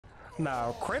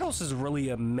Nah, Kratos is really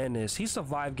a menace. He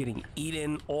survived getting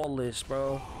eaten, all this,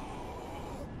 bro.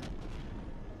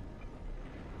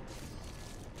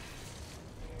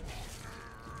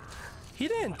 He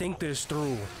didn't think this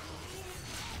through.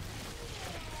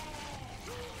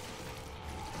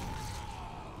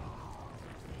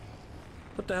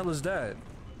 What the hell is that?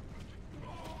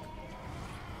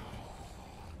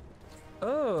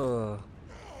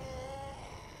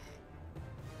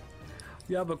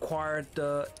 You have acquired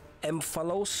the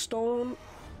Emphalos Stone.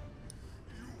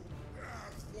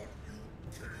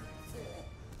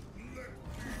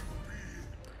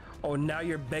 Oh, now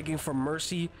you're begging for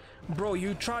mercy? Bro,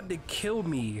 you tried to kill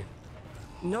me.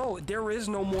 No, there is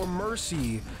no more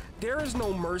mercy. There is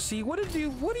no mercy. What do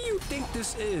you think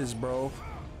this is, bro?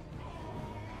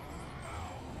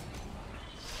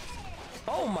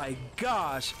 Oh my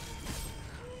gosh.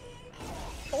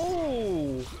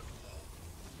 Oh.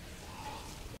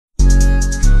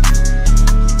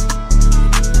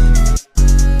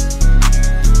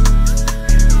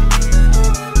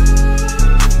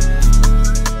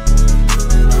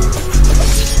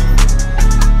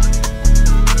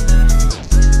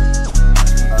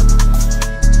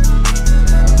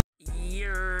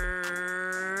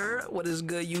 What is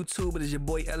good, YouTube? It is your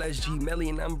boy LSG Melly,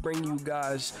 and I'm bringing you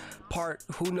guys part,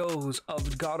 who knows,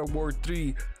 of God of War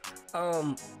 3.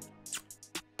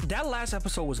 That last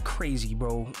episode was crazy,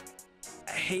 bro.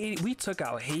 We took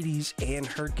out Hades and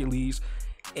Hercules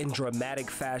in dramatic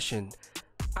fashion.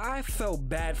 I felt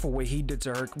bad for what he did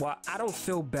to Herc. Well, I don't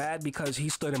feel bad because he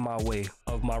stood in my way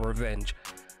of my revenge.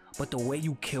 But the way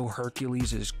you kill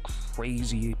Hercules is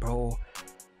crazy, bro.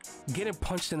 Getting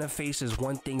punched in the face is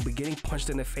one thing, but getting punched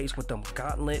in the face with them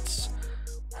gauntlets,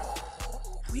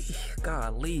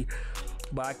 golly.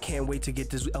 But I can't wait to get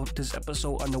this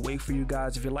episode underway for you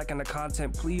guys. If you're liking the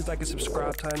content, please like and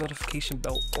subscribe, turn the notification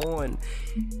bell on.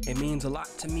 It means a lot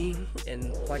to me.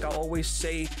 And like I always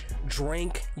say,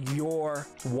 drink your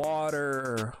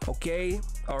water, okay?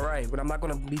 All right, but I'm not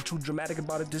gonna be too dramatic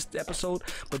about it this episode,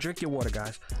 but drink your water,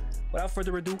 guys. Without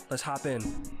further ado, let's hop in.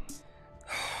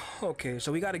 Okay,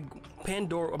 so we got a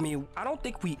Pandora. I mean, I don't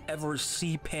think we ever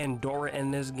see Pandora in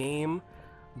this game,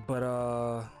 but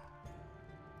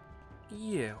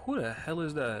yeah, who the hell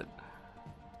is that?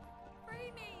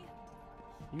 Free me.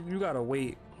 You gotta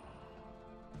wait.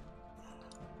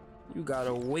 You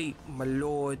gotta wait, my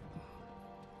lord.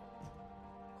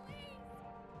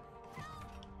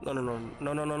 No.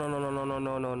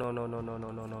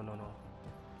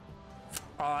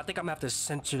 I think I'm gonna have to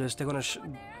censor this.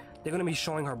 They're gonna be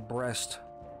showing her breast.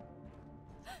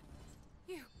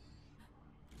 You're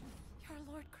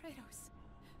Lord Kratos.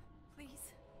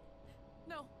 Please.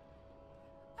 No.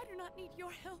 I do not need your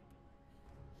help.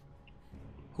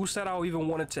 Who said I even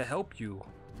wanted to help you?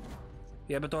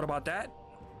 You ever thought about that?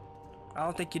 I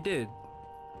don't think you did.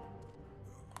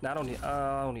 No, I don't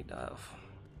need that.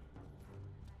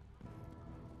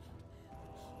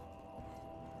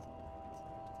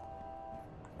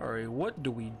 Alright, what do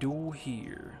we do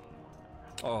here?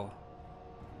 Oh.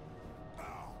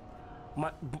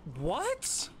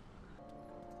 What?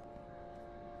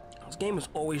 This game is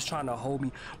always trying to hold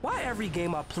me. Why every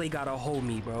game I play gotta hold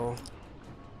me, bro?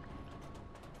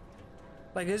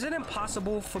 Like, is it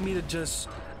impossible for me to just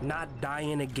not die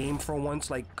in a game for once?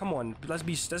 Like, come on, let's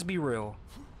be real.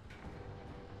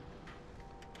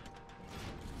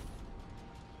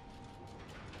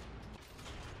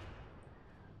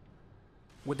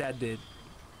 What that did.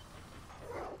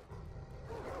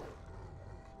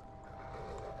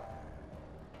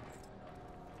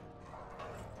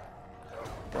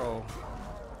 Bro.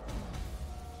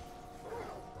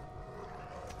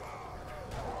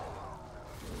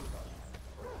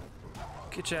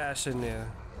 Get your ass in there.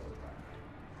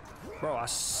 Bro, I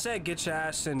said get your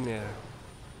ass in there.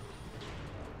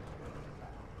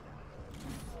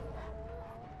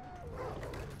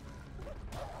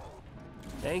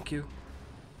 Thank you.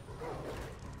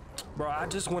 Bro, I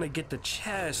just want to get the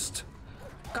chest.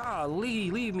 Golly,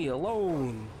 leave me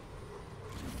alone.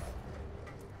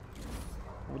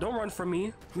 Don't run from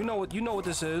me. You know what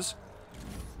this is.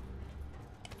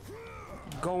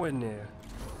 Go in there.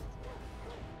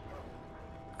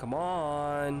 Come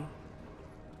on.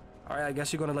 All right, I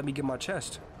guess you're gonna let me get my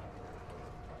chest.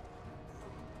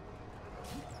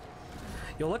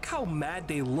 Yo, look how mad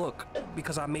they look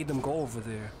because I made them go over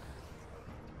there.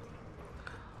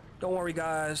 Don't worry,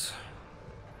 guys.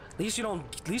 At least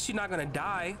you're not gonna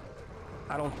die.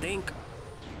 I don't think.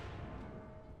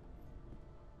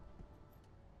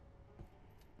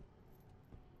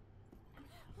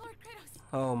 Lord Kratos.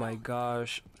 Oh my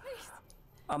gosh. Please.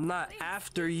 I'm not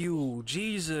after you.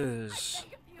 Jesus. I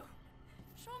beg of you.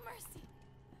 Show mercy.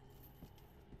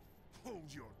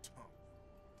 Hold your tongue.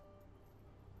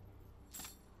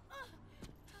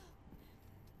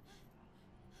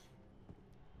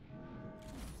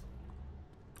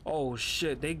 Oh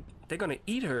shit, they're gonna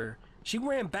eat her. She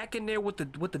ran back in there with the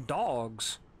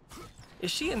dogs. Is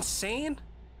she insane?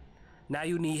 Now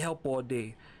you need help all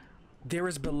day.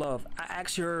 Dearest beloved, I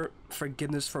ask your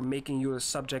forgiveness for making you a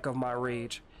subject of my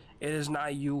rage. It is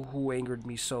not you who angered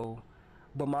me so,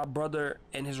 but my brother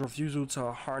and his refusal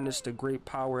to harness the great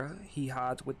power he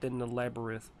hides within the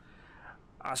labyrinth.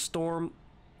 A storm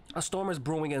is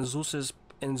brewing, and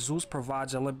Zeus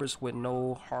provides Olympus with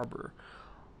no harbor.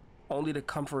 Only the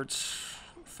comforts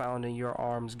found in your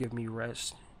arms give me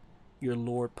rest. Your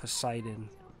Lord Poseidon.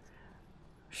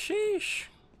 Sheesh.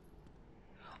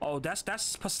 Oh, that's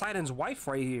Poseidon's wife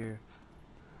right here.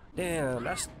 Damn,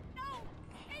 that's... No!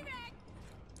 Avak!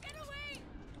 Get away!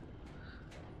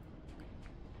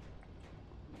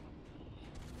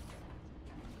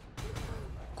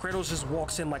 Kratos just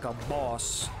walks in like a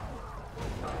boss.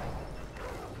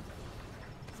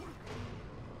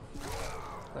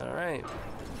 Alright.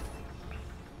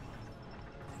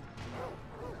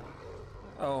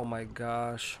 Oh my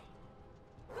gosh.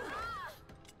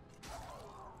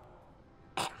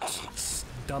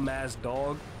 Dumbass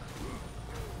dog.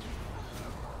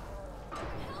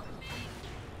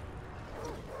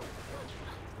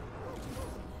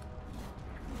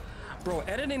 Bro,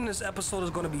 editing this episode is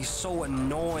gonna be so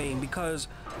annoying because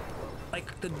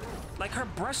like her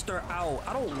breasts are out.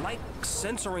 I don't like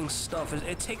censoring stuff.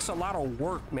 It takes a lot of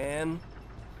work, man.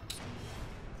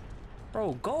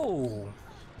 Bro, go.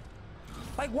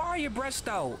 Like, why are your breasts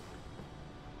out?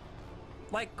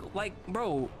 Like,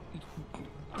 bro,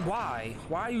 why?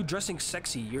 Why are you dressing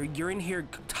sexy? You're in here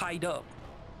tied up.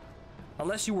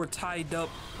 Unless you were tied up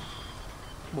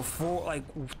before, like,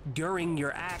 during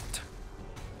your act.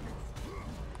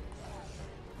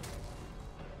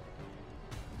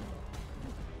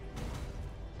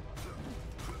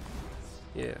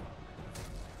 Yeah.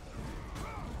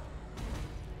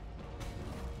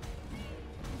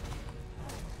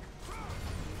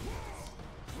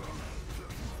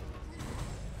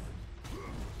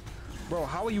 Bro,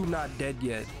 how are you not dead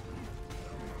yet?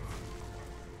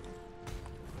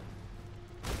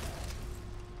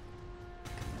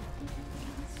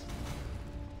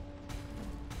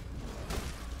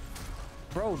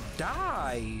 Bro,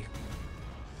 die!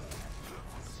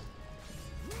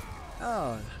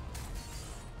 Oh.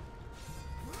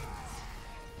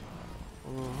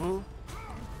 Mm-hmm.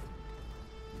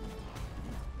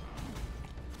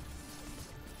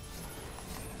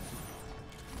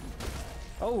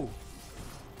 Oh.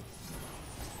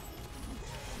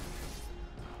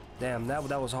 Damn, that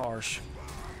was harsh.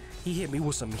 He hit me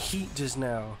with some heat just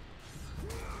now.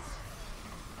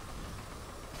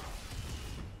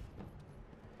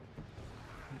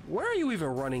 Where are you even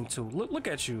running to? Look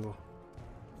at you.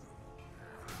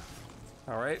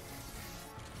 All right.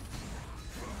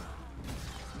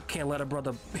 Can't let a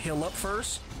brother heal up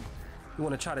first. You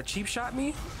want to try to cheap shot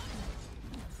me?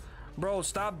 Bro,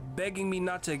 stop begging me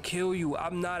not to kill you.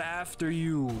 I'm not after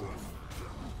you.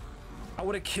 I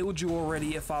would have killed you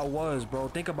already if I was, bro.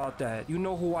 Think about that. You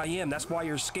know who I am. That's why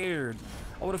you're scared.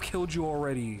 I would have killed you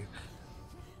already.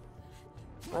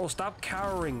 Bro, stop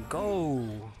cowering.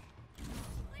 Go.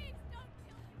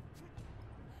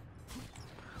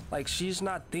 Like, she's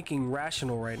not thinking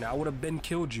rational right now. I would have been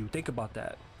killed you. Think about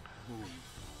that.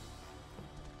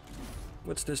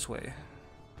 What's this way?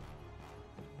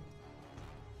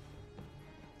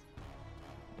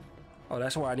 Oh,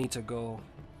 that's where I need to go.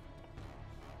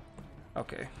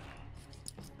 Okay.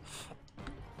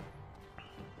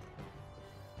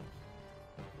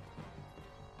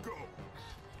 Go.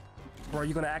 Bro, are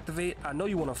you gonna activate? I know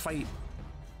you wanna fight.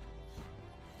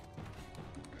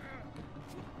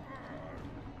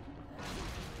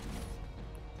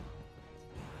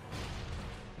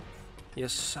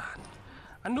 Yes,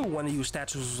 I knew one of you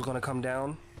statues was gonna come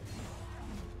down.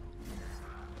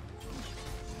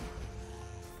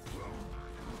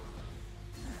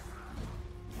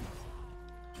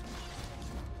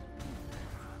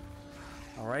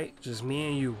 All right, just me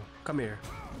and you. Come here.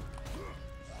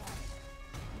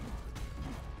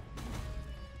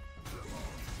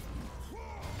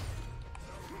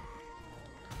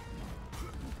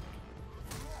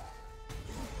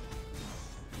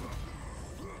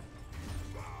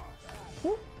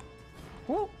 Whoop.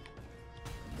 Whoop.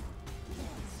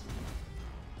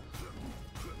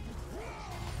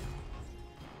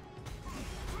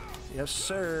 Yes,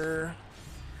 sir.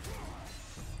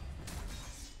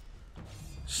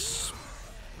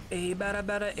 A bada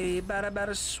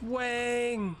bada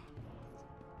swing.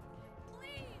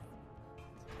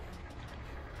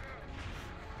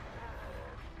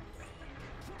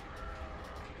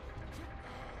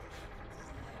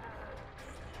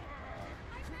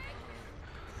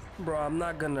 Bro, I'm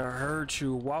not gonna hurt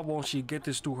you. Why won't she get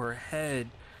this through her head?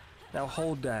 Now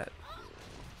hold that.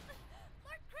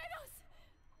 Lord Kratos,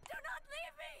 do not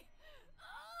leave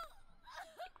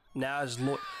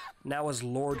me. Now it's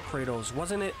Lord Kratos,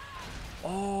 wasn't it?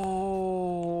 Oh.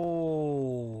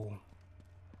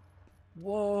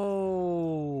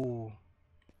 Whoa.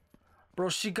 Bro,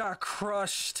 she got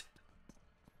crushed.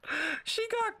 She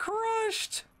got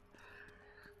crushed.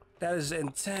 That is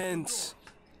intense.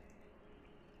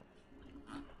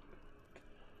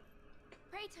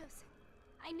 Kratos,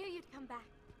 I knew you'd come back.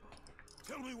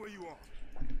 Tell me where you are.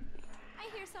 I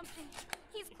hear something.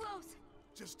 He's close.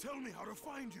 Just tell me how to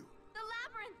find you. The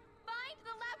labyrinth. Find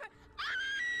the labyrinth.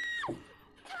 Ah!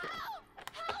 Help!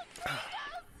 Help,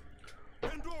 Kratos!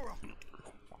 Pandora!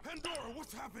 Pandora,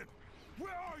 what's happened?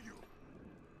 Where are you?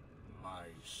 My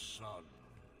son.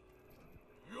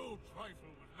 You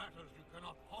trifle with matters you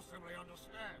cannot possibly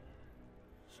understand.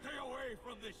 Stay away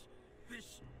from this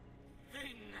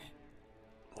thing.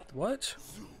 What?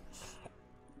 Zeus!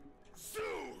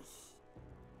 Zeus!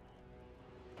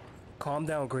 Calm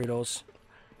down, Kratos.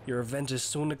 Your revenge is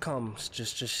soon to come.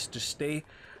 Just stay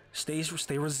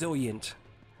resilient.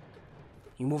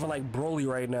 You moving like Broly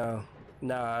right now.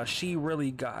 Nah, she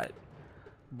really got,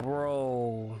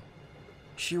 bro.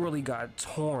 She really got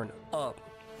torn up.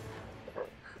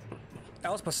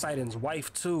 That was Poseidon's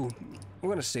wife too. We're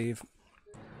gonna save.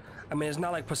 I mean, it's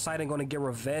not like Poseidon gonna get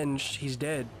revenge. He's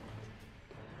dead.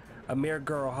 A mere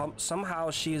girl.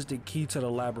 Somehow she is the key to the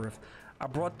labyrinth. I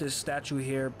brought this statue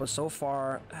here, but so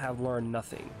far have learned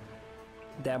nothing.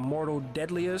 That mortal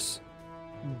deadliest,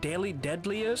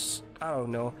 I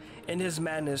don't know, in his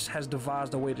madness has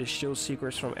devised a way to shield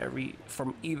secrets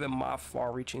from even my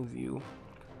far-reaching view.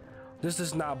 This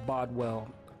does not bode well.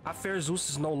 I fear Zeus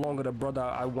is no longer the brother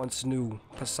I once knew,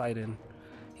 Poseidon.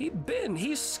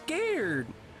 He's scared.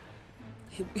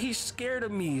 He's scared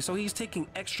of me, so he's taking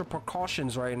extra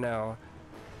precautions right now.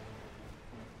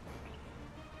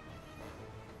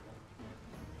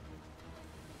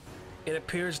 It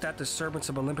appears that the servants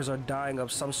of Olympus are dying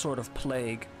of some sort of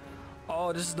plague.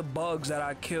 Oh, this is the bugs that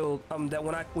I killed. That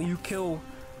when you kill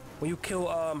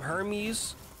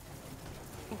Hermes,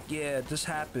 yeah, this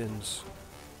happens.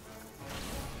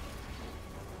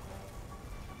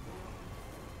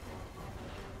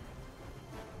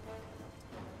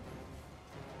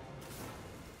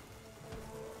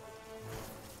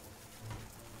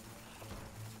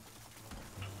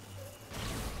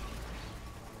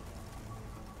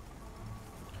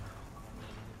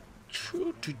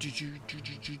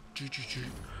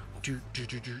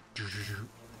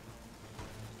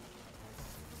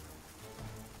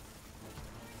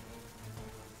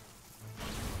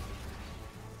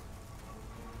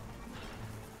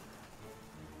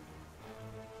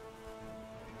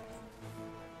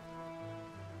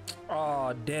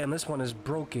 Oh damn, this one is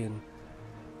broken.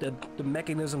 The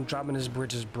mechanism dropping this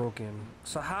bridge is broken.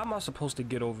 So how am I supposed to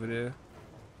get over there?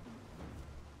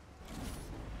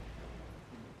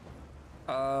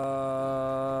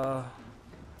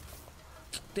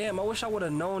 Damn, I wish I would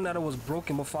have known that it was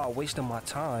broken before I wasted my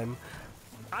time.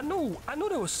 I knew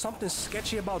there was something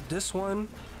sketchy about this one,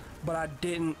 but I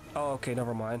didn't. Oh, okay,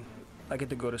 never mind. I get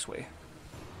to go this way.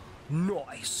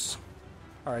 Nice.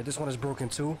 All right, this one is broken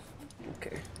too.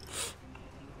 Okay.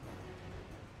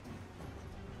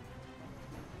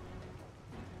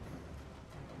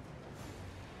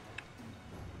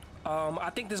 I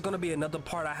think there's gonna be another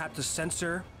part I have to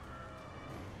censor.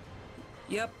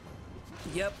 Yep,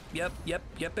 it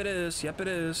is. Yep, it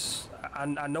is.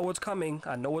 I know what's coming.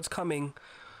 I know what's coming.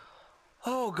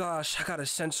 Oh gosh, I gotta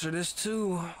censor this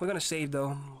too. We're gonna save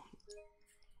though.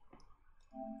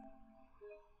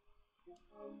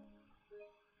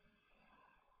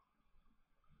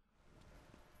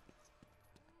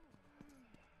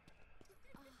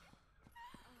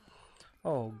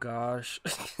 Oh gosh.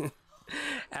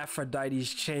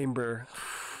 Aphrodite's chamber.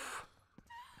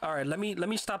 All right, let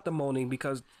me stop the moaning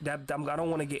because I don't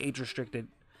want to get age restricted.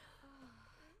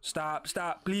 Stop,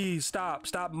 please, stop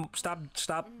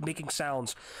making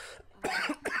sounds.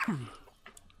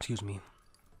 Excuse me.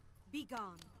 Be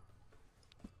gone.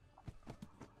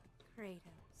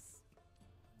 Kratos.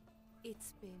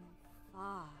 It's been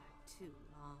far too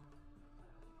long.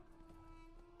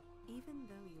 Even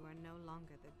though you are no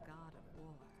longer the god of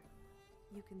war,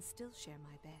 you can still share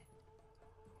my bed.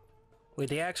 Wait,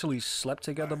 they actually slept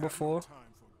together before?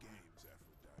 Time for games,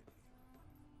 Aphrodite.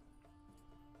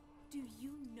 Do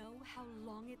you know how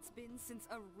long it's been since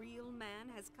a real man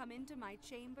has come into my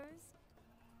chambers?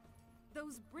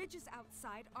 Those bridges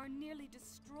outside are nearly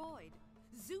destroyed.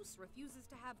 Zeus refuses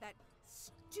to have that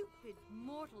stupid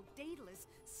mortal Daedalus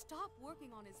stop working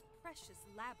on his precious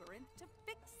labyrinth to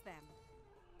fix them?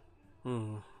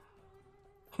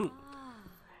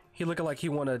 He looking like he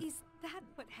wanna. Is that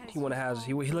what has He wanna has.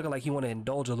 He looking like he wanna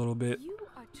indulge a little bit. You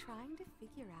are trying to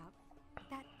figure out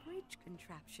that bridge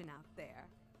contraption out there.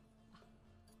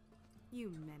 You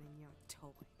men and your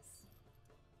toys.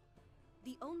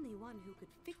 The only one who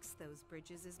could fix those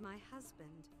bridges is my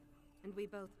husband, and we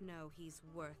both know he's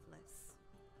worthless.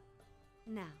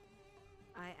 Now,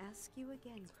 I ask you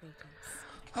again, Kratos.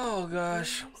 Oh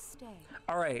gosh. Will you stay?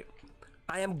 All right,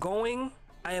 I am going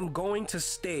to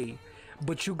stay,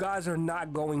 but you guys are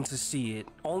not going to see it,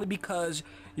 only because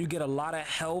you get a lot of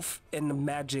health and the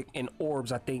magic and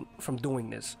orbs, I think, from doing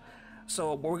this.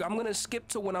 So I'm gonna skip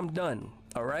to when I'm done.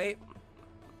 All right,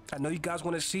 I know you guys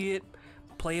want to see it.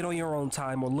 Play it on your own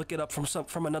time, or look it up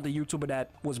from another YouTuber that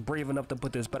was brave enough to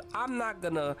put this, but I'm not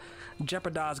gonna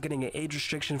jeopardize getting an age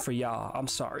restriction for y'all. I'm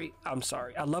sorry.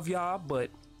 I love y'all,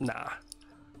 but nah.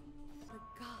 The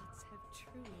gods have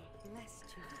truly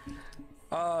blessed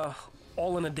you.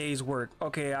 All in a day's work.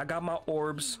 Okay, I got my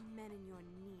orbs. You men and your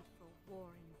need for war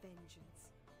and vengeance.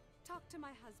 Talk to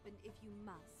my husband if you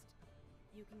must.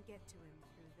 You can get to him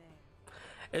through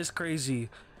there. It's crazy.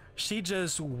 She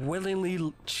just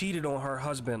willingly cheated on her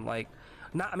husband. Like,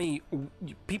 I mean,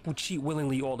 people cheat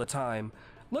willingly all the time.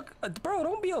 Look, bro,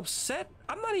 don't be upset.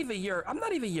 I'm not even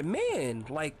your man.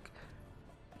 Like,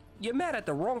 you're mad at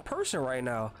the wrong person right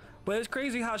now. But it's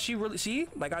crazy how she really, see,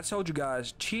 like I told you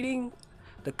guys, cheating,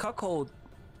 the cuckold.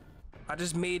 I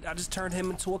just turned him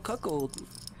into a cuckold.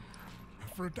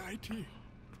 Aphrodite.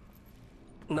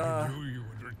 Nah. I knew you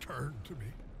would return to me.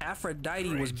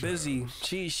 Aphrodite was busy.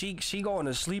 She going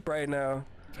to sleep right now.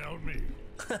 Tell me,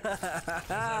 has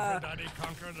Aphrodite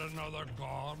conquered another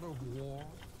god of war?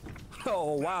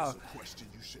 Oh wow. That's a question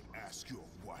you should ask your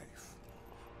wife.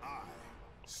 I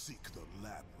seek the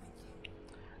labyrinth.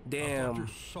 Damn.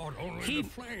 Sought only He the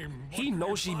flame. he What knows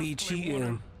could she be possibly cheating.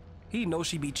 want He knows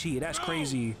she be cheating. That's No!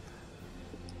 crazy.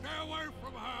 Stay away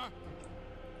from her.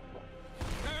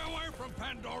 Stay away from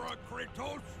Pandora,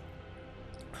 Kratos.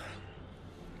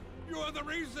 You are the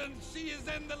reason she is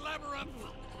in the labyrinth.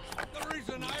 The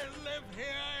reason I live here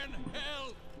in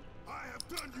hell. I have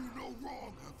done you no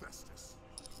wrong, Hephaestus.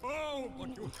 Oh,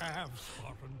 but you have,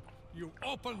 Spartan. You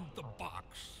opened the box.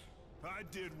 I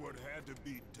did what had to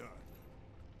be done.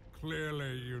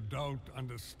 Clearly, you don't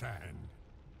understand.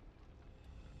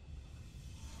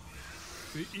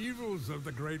 The evils of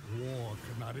the Great War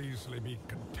cannot easily be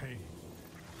contained.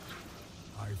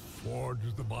 I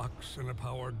forged the box in a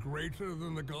power greater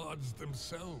than the gods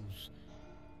themselves.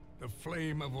 The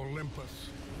flame of Olympus.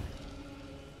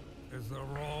 As the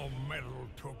raw metal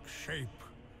took shape,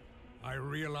 I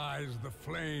realized the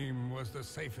flame was the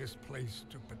safest place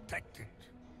to protect it.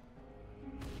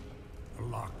 The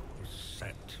lock was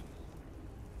set.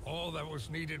 All that was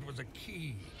needed was a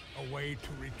key, a way to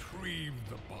retrieve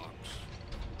the box.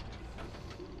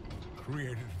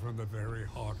 Created from the very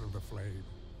heart of the flame,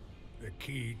 the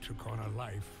key took on a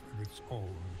life of its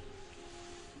own.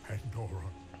 Pandora.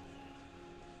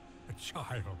 A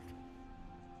child,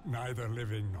 neither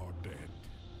living nor dead.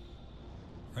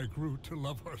 I grew to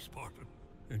love her, Spartan,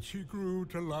 and she grew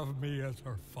to love me as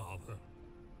her father.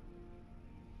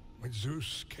 When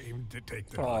Zeus came to take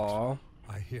the box,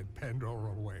 I hid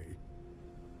Pandora away.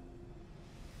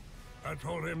 I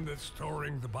told him that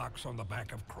storing the box on the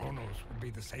back of Kronos would be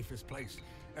the safest place.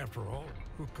 After all,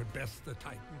 who could best the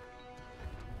Titan?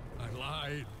 I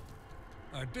lied.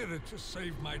 I did it to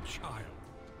save my child.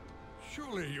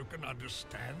 Surely you can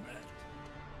understand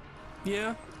that.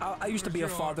 Yeah, I used to be a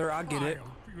father. I get it.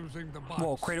 Using the box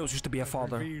Well, Kratos used to be a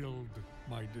father. revealed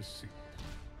my deceit.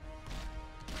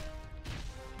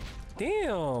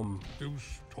 Damn.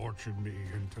 Zeus tortured me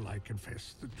until I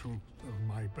confessed the truth of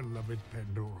my beloved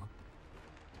Pandora.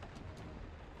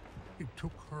 He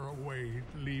took her away,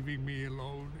 leaving me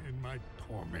alone in my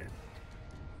torment.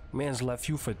 Man's left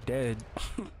you for dead.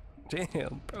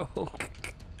 Damn, bro.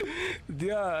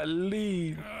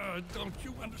 Golly. Don't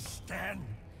you understand?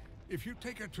 If you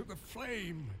take her to the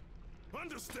flame...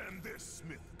 Understand this,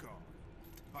 Smith God.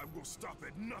 I will stop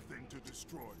at nothing to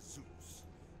destroy Zeus.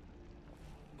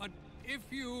 But if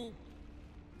you...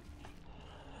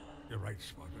 You're right,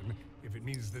 Spartan. If it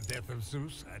means the death of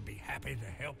Zeus, I'd be happy to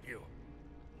help you.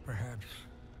 Perhaps.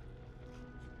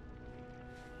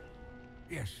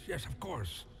 Yes, of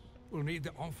course. We'll need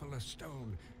the Omphalos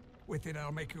stone. With it,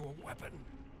 I'll make you a weapon.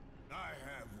 I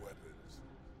have weapons.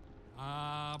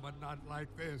 Ah, but not like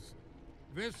this.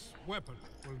 This weapon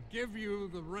will give you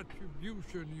the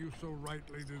retribution you so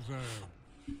rightly deserve.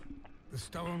 The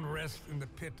stone rests in the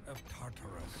pit of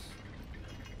Tartarus.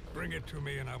 Bring it to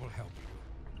me and I will help you.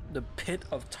 The pit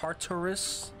of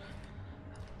Tartarus?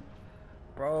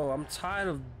 Bro, I'm tired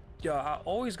of... Yo, I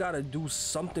always gotta do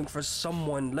something for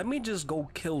someone. Let me just go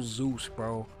kill Zeus,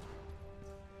 bro.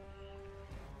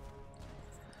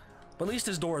 But at least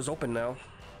this door is open now.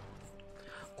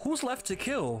 Who's left to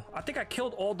kill? I think I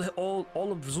killed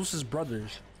all of Zeus's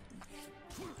brothers.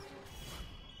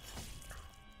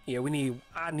 Yeah,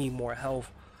 I need more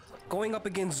health. Going up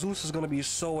against Zeus is gonna be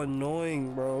so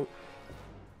annoying, bro.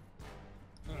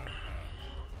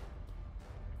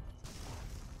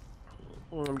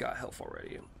 I got health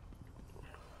already.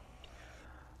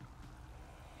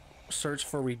 Search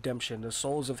for redemption. The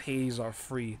souls of Hades are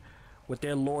free. With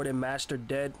their lord and master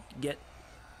dead, yet...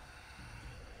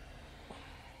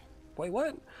 Wait,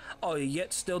 what? Oh,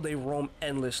 yet still they roam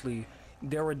endlessly.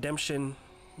 Their redemption,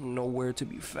 nowhere to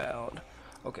be found.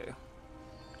 Okay.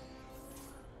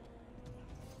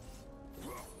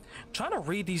 Trying to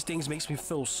read these things makes me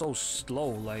feel so slow.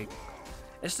 Like,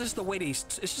 it's just the way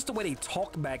they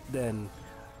talked back then.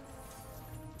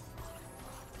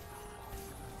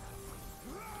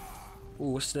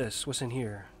 Ooh, what's this? What's in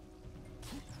here?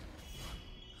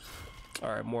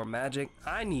 Alright, more magic.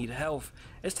 I need health.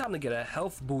 It's time to get a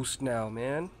health boost now,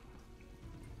 man.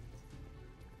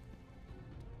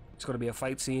 It's gonna be a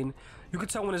fight scene. You can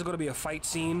tell when it's gonna be a fight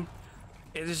scene.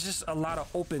 It is just a lot of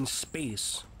open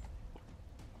space.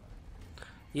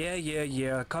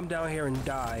 Yeah. Come down here and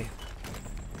die.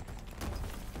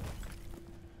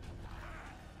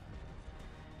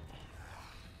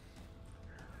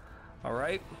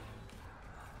 Alright.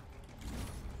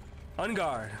 On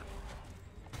guard.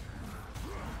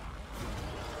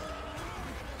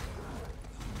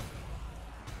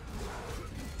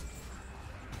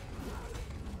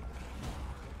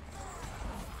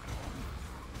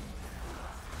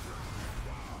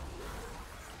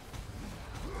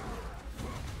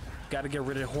 Gotta get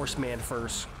rid of Horseman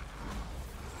first.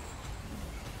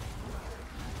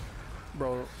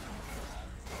 Bro.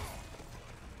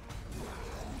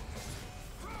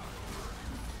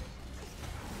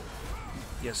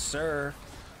 Yes, sir.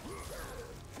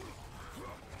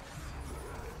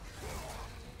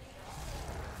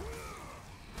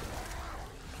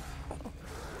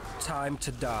 Time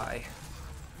to die.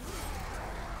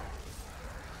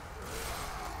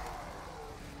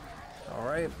 All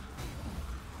right.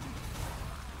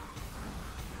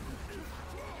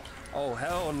 Oh,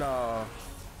 hell no.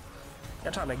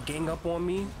 Y'all trying to gang up on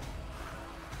me?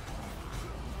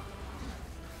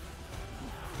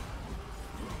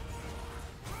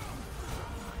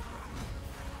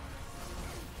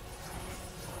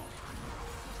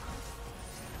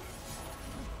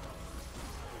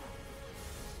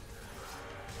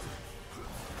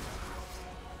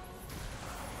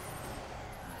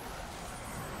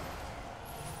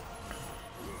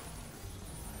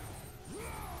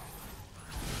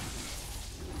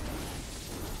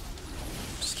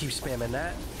 Keep spamming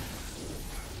that.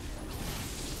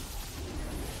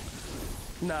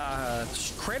 Nah,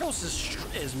 Kratos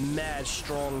is mad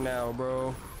strong now,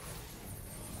 bro.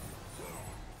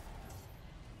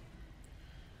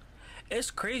 It's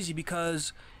crazy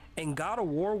because in God of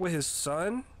War with his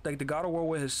son, like the God of War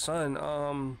with his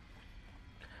son,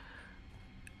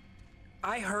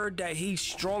 I heard that he's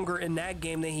stronger in that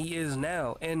game than he is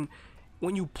now. And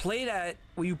when you play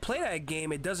that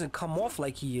game, it doesn't come off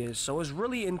like he is. So it's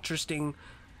really interesting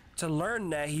to learn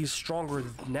that he's stronger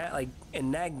than that, like in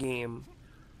that game.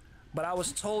 But I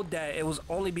was told that it was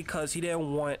only because he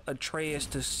didn't want Atreus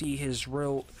to see his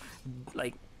real,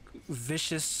 like,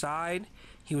 vicious side.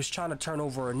 He was trying to turn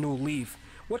over a new leaf,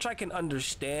 which I can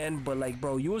understand. But like,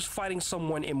 bro, you was fighting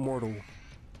someone immortal.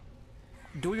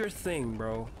 Do your thing,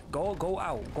 bro. Go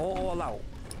out. Go all out.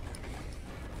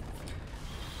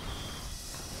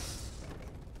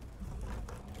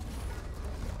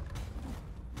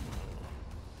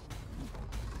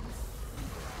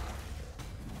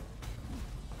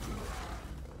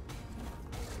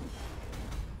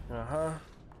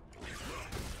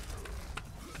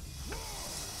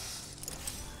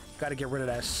 Gotta get rid of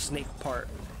that snake part.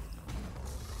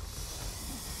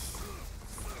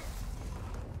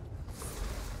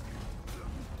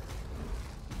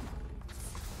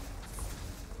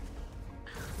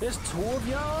 There's two of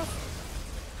y'all?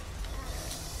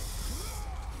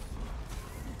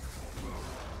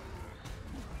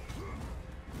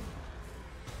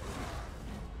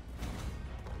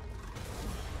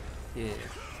 Yeah.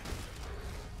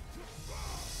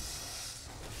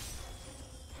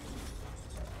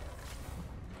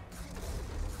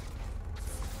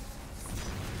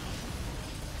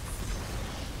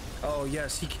 Oh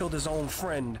yes, he killed his own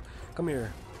friend. Come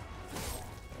here.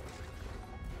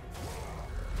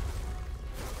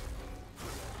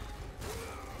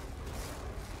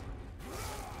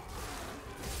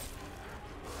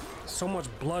 so much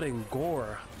blood and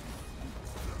gore.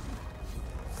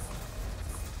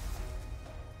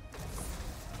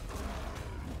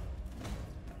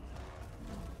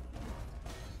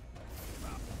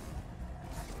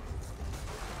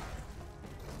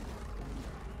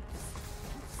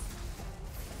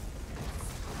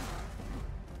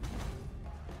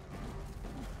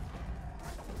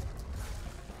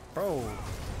 Bro.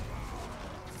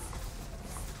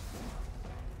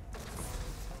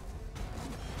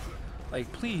 Like,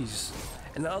 please.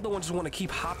 And the other ones just want to keep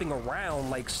hopping around.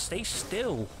 Like, stay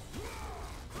still.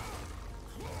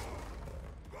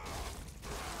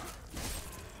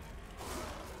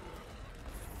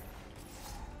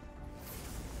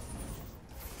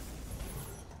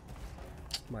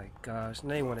 My gosh,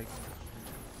 they want to.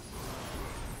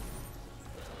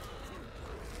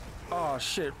 Oh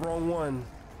shit, wrong one.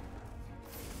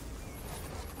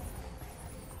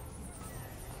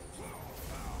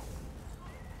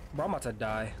 Bro, I'm about to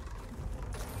die.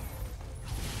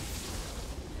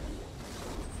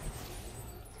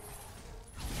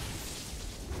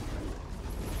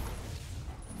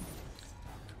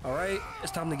 All right,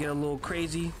 it's time to get a little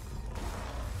crazy.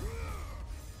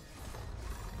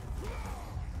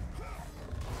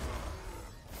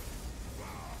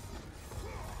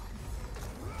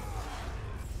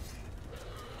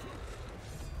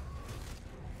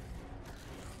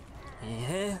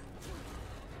 Yeah.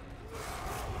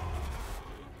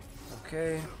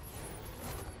 Okay.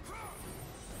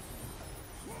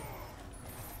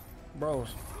 Bros.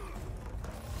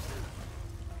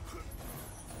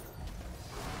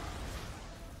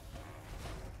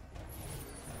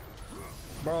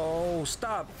 Bro,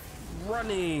 stop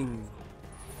running.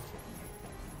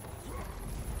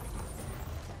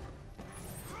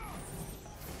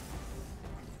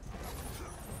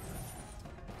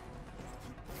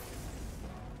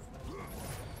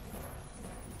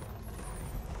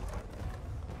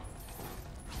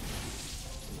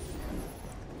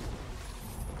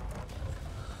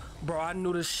 Bro, I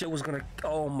knew this shit was gonna.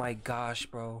 Oh my gosh,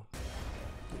 bro.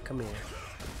 Come here.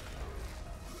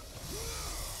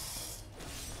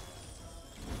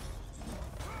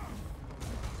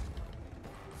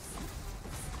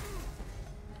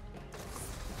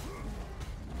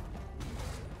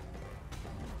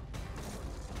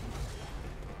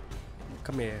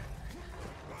 Come here.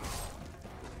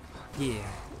 Yeah.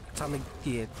 Time to.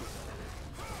 Yeah.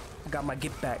 I got my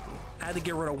get back. I had to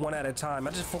get rid of one at a time.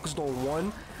 I just focused on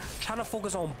one. Trying to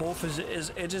focus on both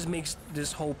is it just makes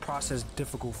this whole process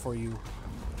difficult for you.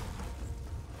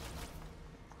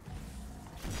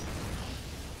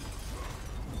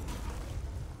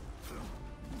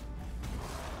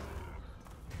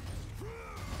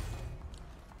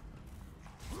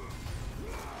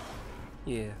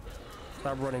 Yeah.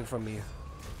 Stop running from me.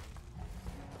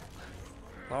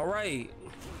 All right.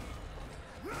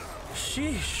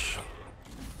 Sheesh.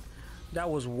 That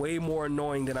was way more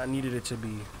annoying than I needed it to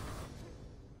be.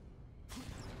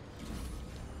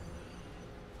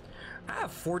 I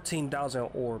have 14,000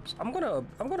 orbs. I'm gonna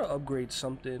upgrade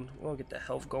something. I'm gonna get the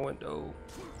health going though.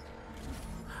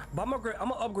 But I'm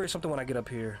gonna upgrade something when I get up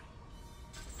here.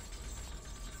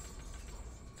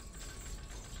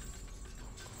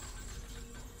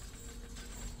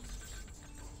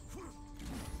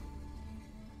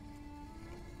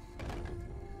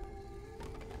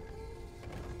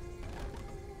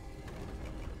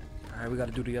 All right, we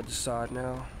gotta do the other side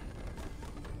now.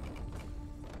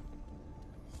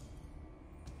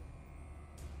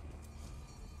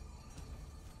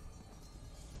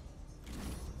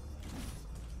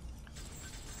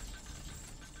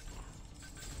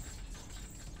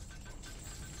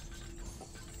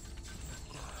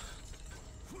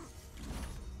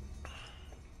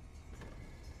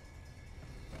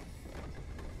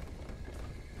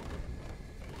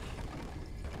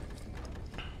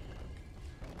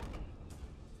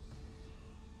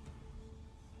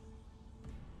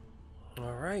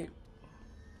 All right.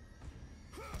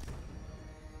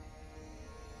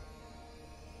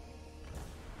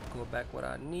 Go back what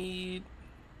I need.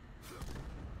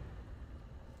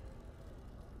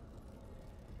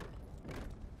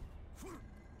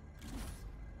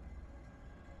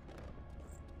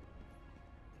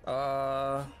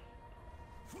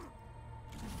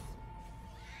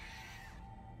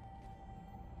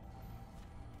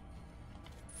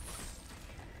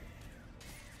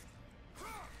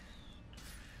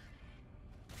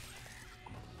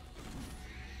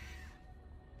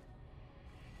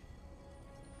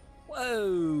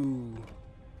 Whoa.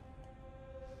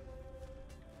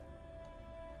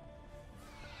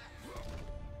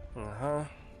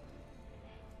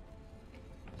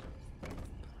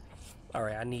 All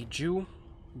right, I need you.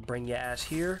 Bring your ass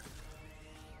here.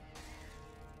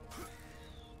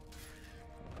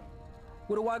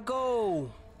 Where do I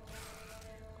go?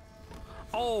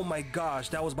 Oh my gosh,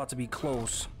 that was about to be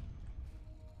close.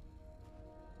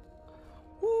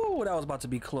 Woo, that was about to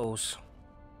be close.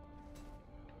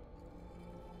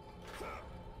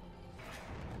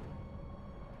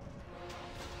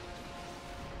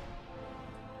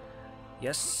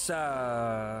 Yes,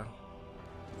 sir.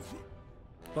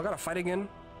 Do I gotta fight again?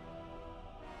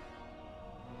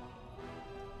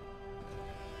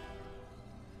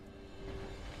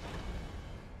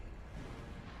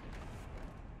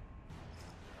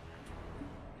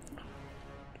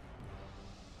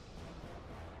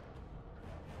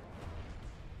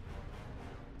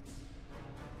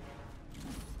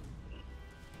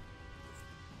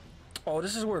 Oh,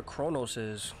 this is where Kratos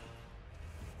is.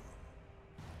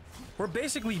 We're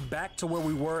basically back to where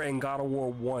we were in God of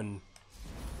War 1.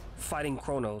 Fighting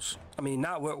Kratos. I mean,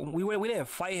 not we didn't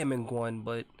fight him in 1,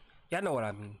 but y'all know what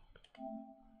I mean.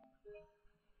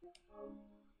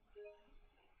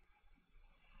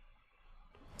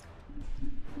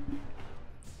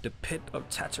 The Pit of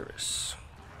Tartarus.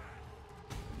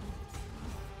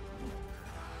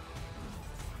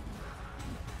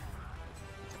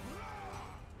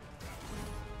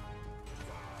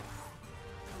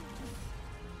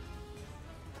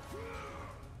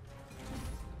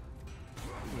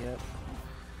 Yep.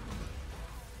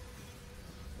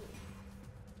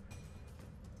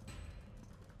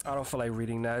 I don't feel like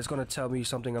reading that. It's gonna tell me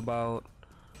something about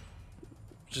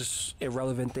just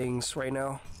irrelevant things right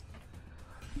now.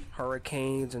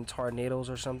 Hurricanes and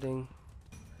tornadoes or something.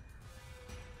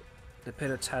 The Pit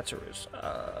of Tartarus.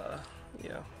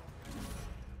 Yeah.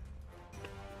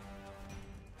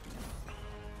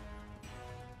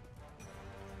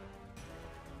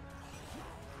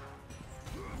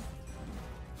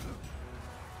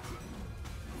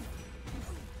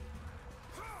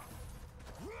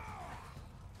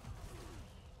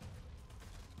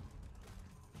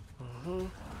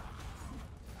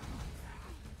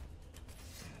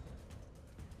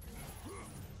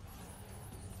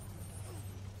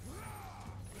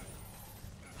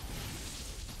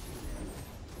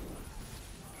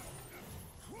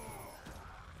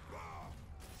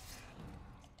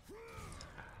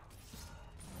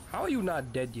 How are you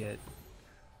not dead yet?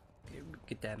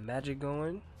 Get that magic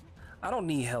going. I don't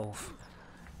need health,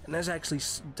 and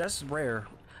that's rare.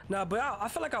 Nah, but I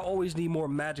feel like I always need more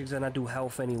magic than I do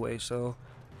health anyway, so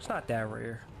it's not that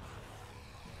rare.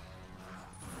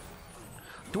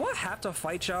 Do I have to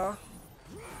fight y'all?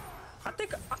 I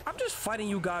think I'm just fighting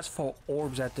you guys for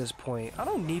orbs at this point. I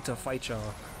don't need to fight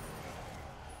y'all.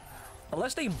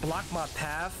 Unless they block my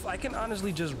path, I can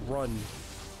honestly just run.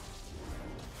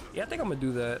 Yeah, I think I'm gonna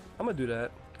do that. I'm gonna do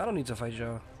that. I don't need to fight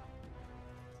y'all.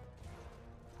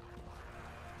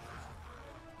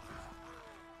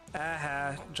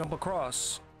 Aha, jump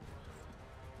across.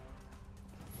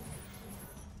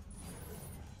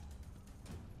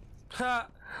 Ha!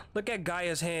 Look at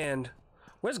Gaia's hand.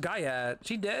 Where's Gaia at?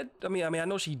 She dead? I mean, I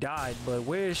know she died, but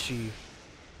where is she?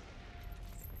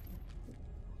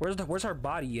 Where's her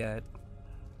body at?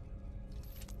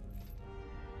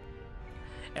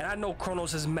 And I know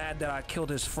Kratos is mad that I killed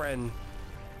his friend.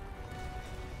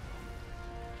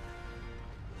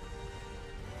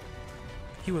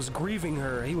 He was grieving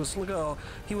her. He was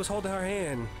he was holding her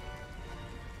hand.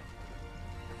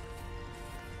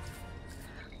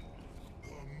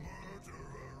 The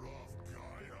murderer of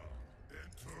Gaia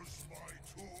enters my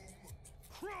tomb.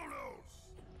 Kratos!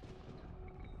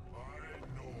 I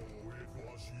know it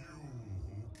was you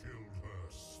who killed her,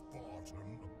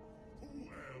 Spartan. Who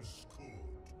else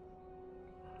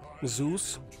could?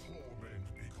 Zeus? I'm in torment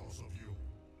because of you.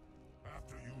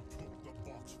 After you took the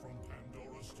box from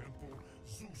Pandora's temple,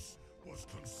 Zeus was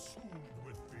consumed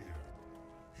with fear.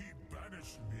 He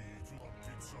banished me to the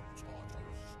pits of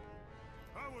Tartarus.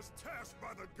 I was tasked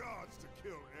by the gods to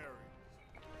kill Ares.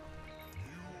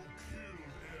 You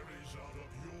killed Ares out of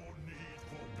your need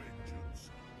for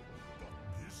vengeance. But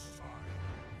this time,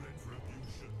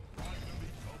 retribution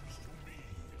finally comes to me,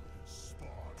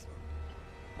 Spartan.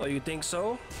 Oh, you think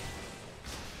so?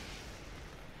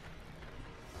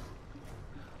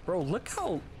 Bro, look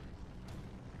how...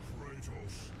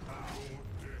 Kratos, your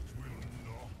death will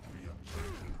not be a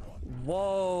gentle one.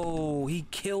 Whoa, he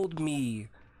killed me.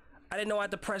 I didn't know I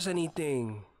had to press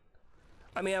anything.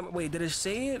 I mean, wait, did it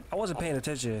say it? I wasn't paying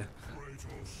attention.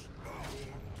 Kratos, your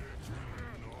death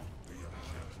will not be a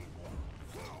gentle one.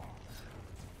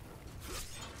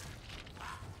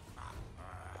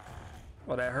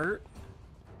 Oh, that hurt?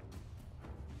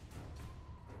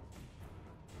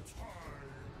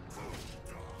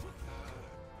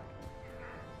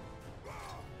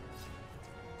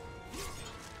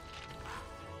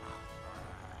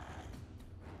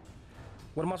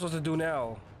 What am I supposed to do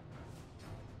now?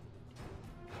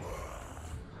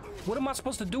 What am I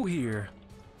supposed to do here?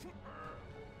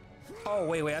 Oh,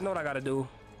 wait, I know what I gotta do.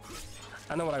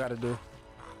 I know what I gotta do.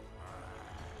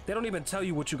 They don't even tell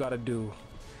you what you gotta do.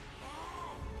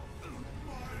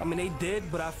 I mean, they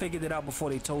did, but I figured it out before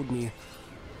they told me.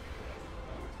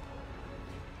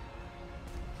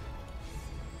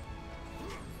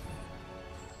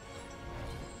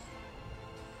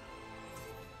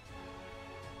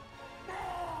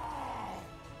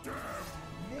 Damn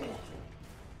mortal!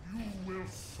 You will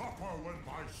suffer when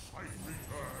my sight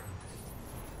returns.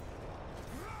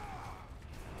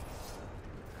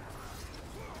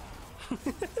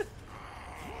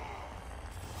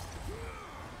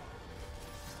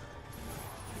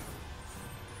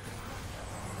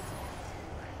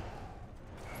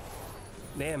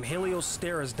 Damn, Helios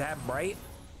stare is that bright?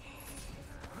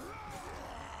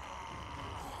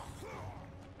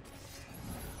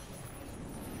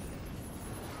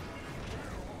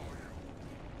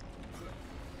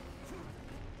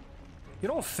 You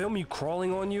don't feel me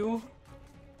crawling on you?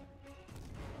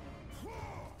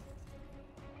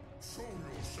 Show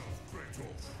yourself,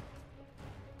 Kratos.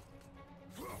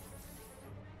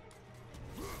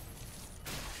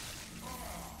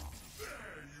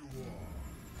 There you are.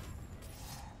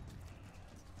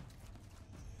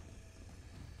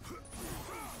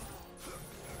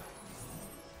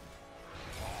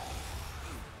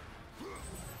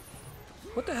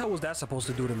 What the hell was that supposed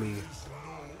to do to me?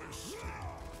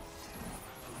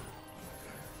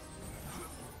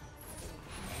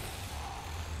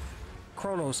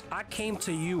 Kronos, I came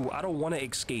to you. I don't want to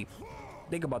escape.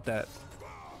 Think about that.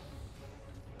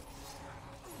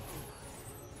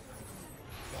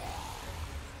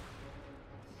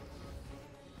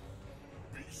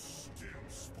 Be still,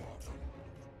 Spartan.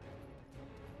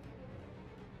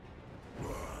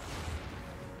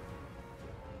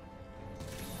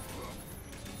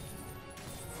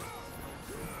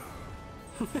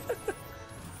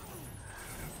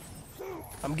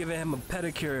 I'm giving him a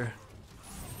pedicure.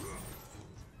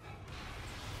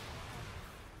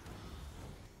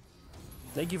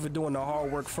 Thank you for doing the hard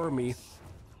work for me.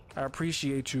 I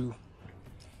appreciate you.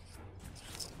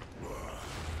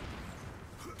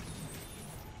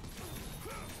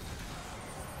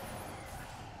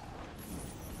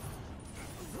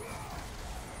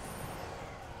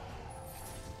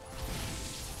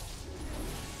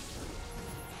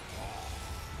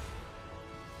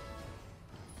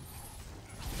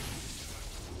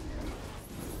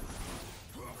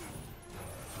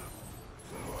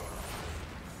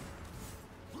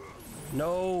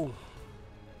 No.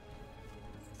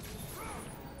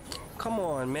 Come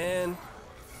on, man.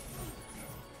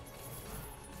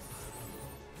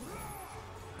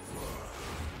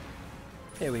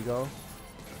 Here we go.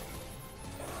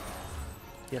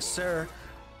 Yes, sir.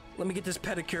 Let me get this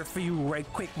pedicure for you right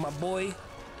quick, my boy.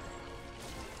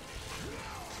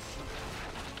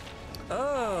 You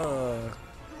are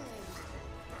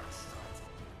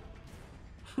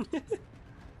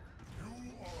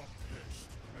a pest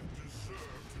and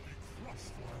deserve to be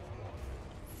crushed like one.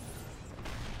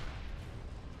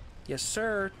 Yes,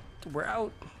 sir. We're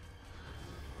out.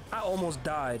 I almost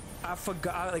died. I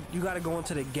forgot. Like, you gotta go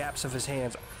into the gaps of his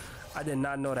hands. I did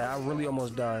not know that. I really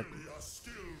almost died. Really a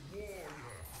skilled warrior.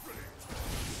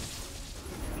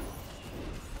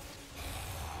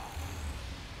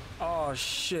 Oh,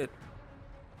 shit.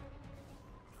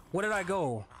 Where did I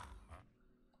go?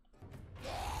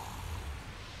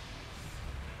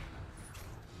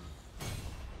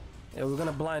 Yeah, we're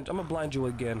gonna blind. I'm gonna blind you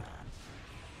again.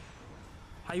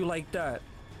 How you like that?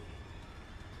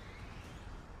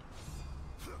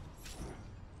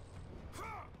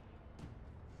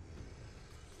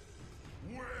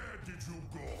 Where did you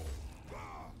go?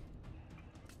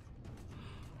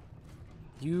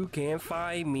 You can't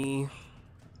find me.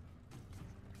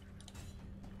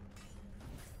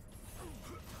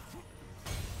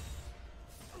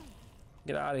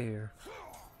 Get out of here.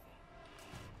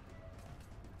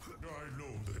 I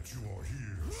know that you are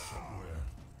here somewhere.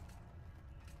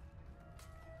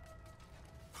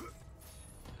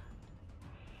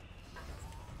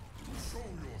 Show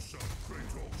yourself,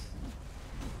 Kratos.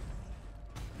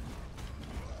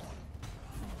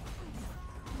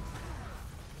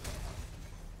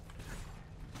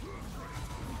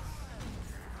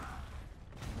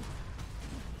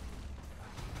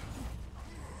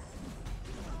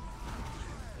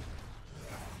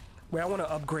 Wait, I want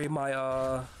to upgrade my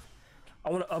I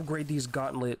want to upgrade these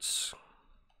gauntlets.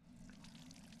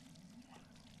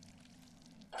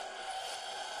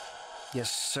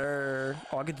 Yes, sir.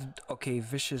 Oh, I get the, okay,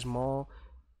 Vicious Maul.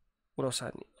 What else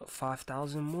I need?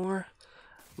 5,000 more?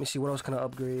 Let me see, what else can I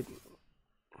upgrade?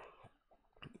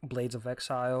 Blades of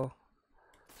Exile.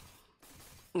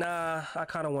 Nah, I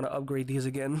kind of want to upgrade these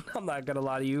again. I'm not gonna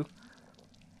lie to you.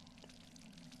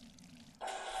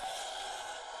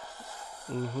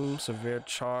 Severe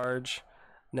Charge.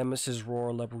 Nemesis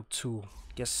Roar level 2.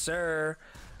 Yes, sir.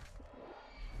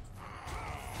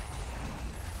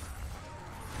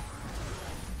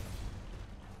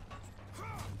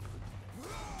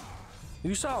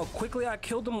 You saw how quickly I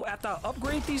killed them after I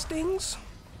upgrade these things?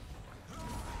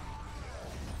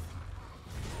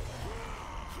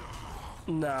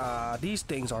 Nah, these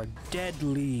things are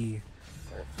deadly.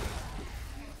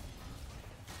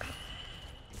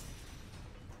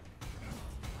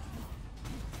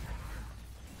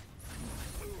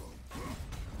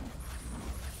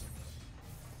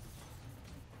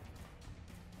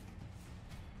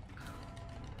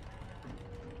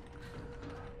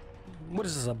 What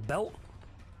is this, a belt?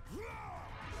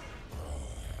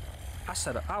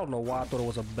 I don't know why I thought it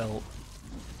was a belt.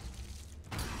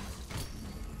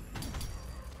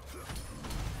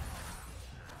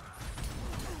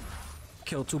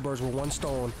 Kill two birds with one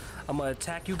stone. I'm gonna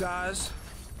attack you guys.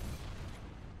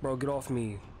 Bro, get off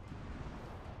me.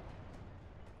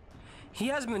 He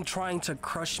has been trying to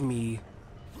crush me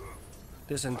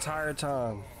this entire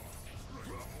time.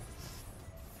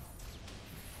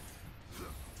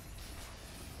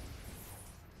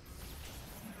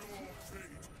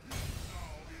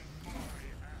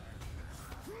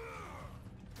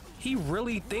 He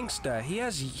really thinks that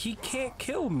he can't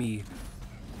kill me.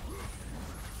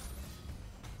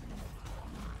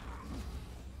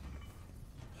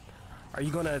 Are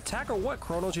you gonna attack or what,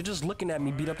 Kratos? You're just looking at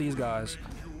me beat up these guys.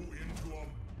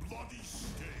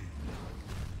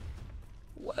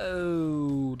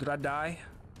 Whoa, did I die?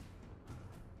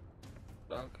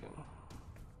 Okay.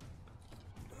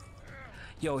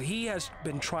 Yo, he has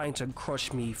been trying to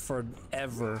crush me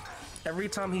forever. Every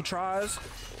time he tries,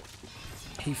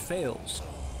 he fails.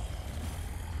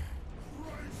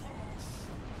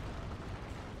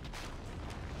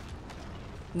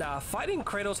 Nah, fighting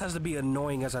Kratos has to be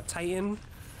annoying as a Titan.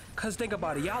 Cause think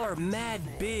about it, y'all are mad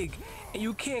big and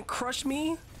you can't crush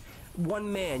me?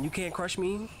 One man, you can't crush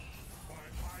me?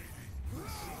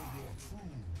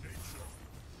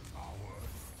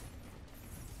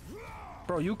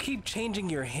 Bro, you keep changing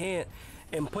your hand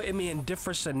and putting me in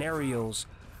different scenarios.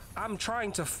 I'm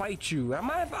trying to fight you. I'm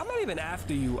not even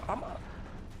after you.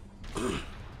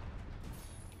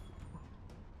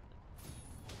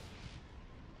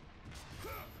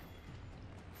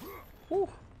 Woo.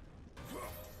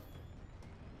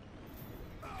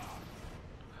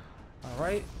 All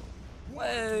right.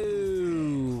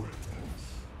 Whoa.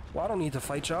 Well, I don't need to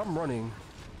fight you. I'm running.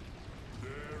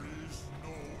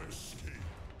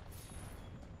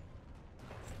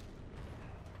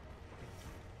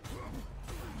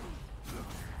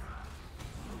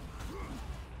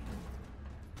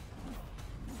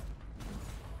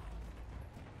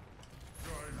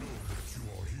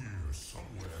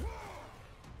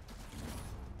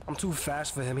 I'm too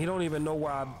fast for him. He don't even know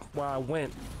where I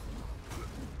went.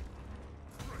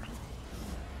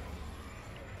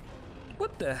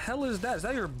 What the hell is that? Is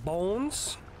that your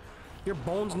bones? Your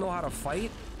bones know how to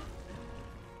fight?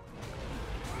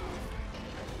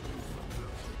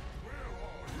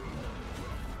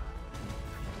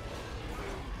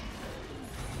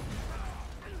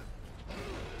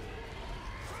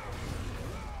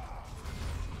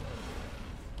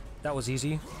 That was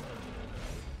easy.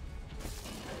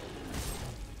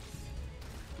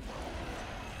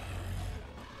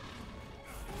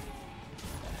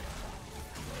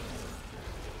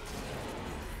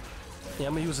 Yeah,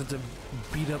 I'm gonna use it to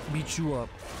beat you up.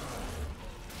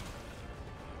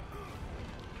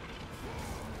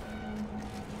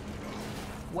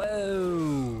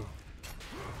 Whoa.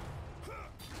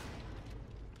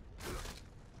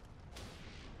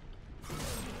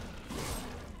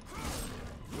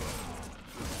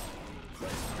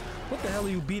 What the hell are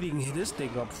you beating this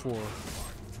thing up for?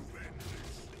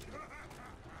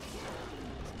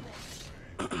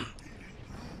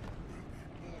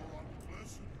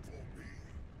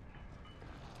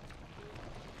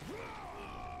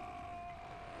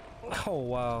 Oh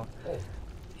wow,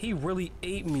 he really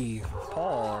ate me.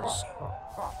 Pause.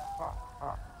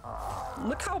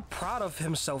 Look how proud of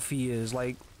himself he is.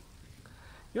 Like,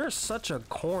 you're such a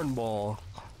cornball.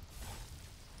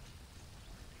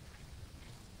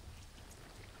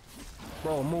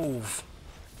 Bro, move.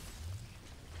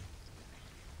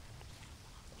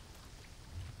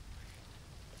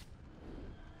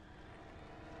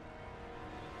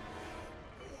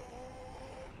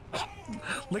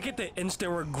 Look at the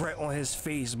instant regret on his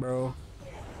face, bro.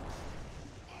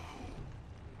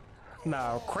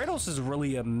 Nah, Kratos is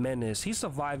really a menace. He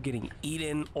survived getting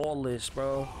eaten, all this,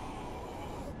 bro.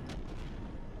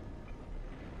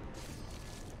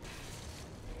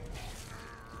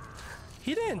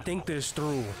 He didn't think this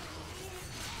through.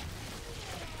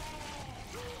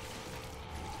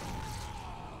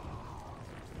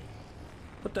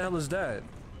 What the hell is that?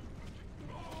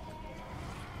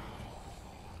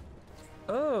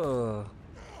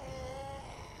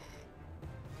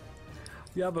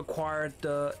 You have acquired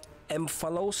the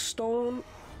Amphalos stone.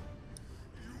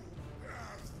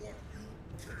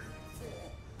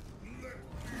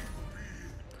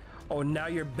 Oh, now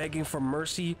you're begging for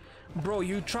mercy? Bro,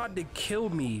 you tried to kill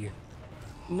me.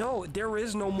 No, there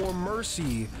is no more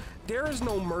mercy. There is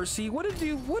no mercy. What do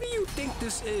you think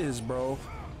this is, bro?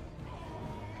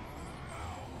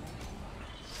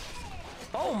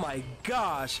 Oh my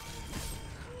gosh.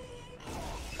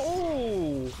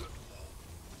 Oh.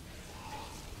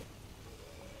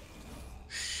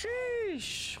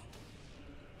 Sheesh.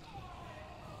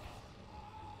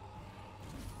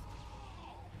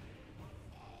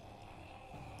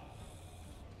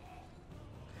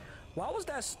 Why was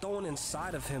that stone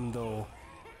inside of him, though?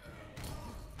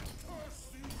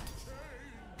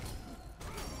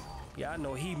 Yeah, I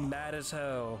know, he mad as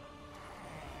hell.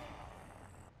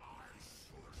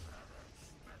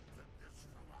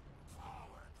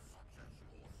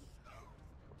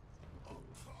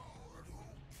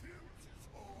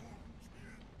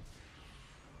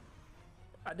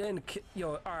 I didn't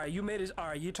yo, alright, you made it.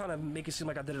 Alright, you trying to make it seem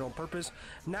like I did it on purpose.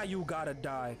 Now you gotta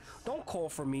die. Don't call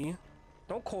for me.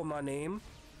 Don't call my name.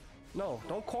 No,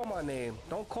 don't call my name.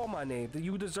 Don't call my name.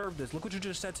 You deserve this. Look what you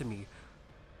just said to me.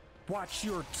 Watch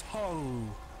your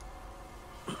tongue.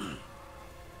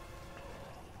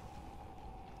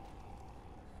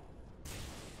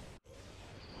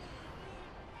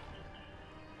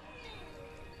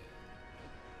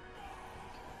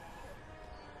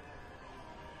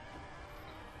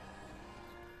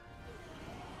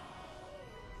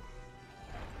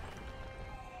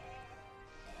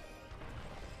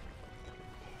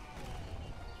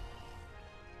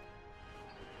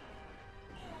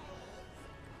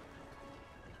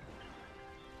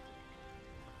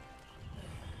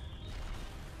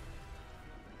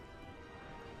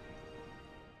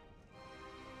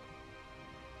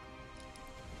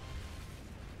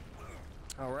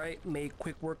 Alright, made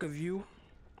quick work of you.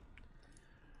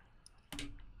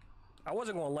 I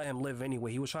wasn't gonna let him live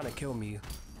anyway. He was trying to kill me.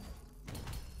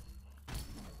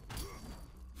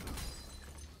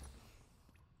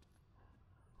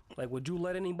 Like, would you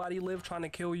let anybody live trying to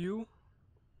kill you?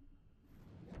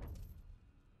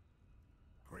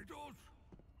 Kratos,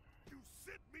 you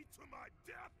sent me to my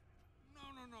death.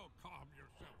 No, calm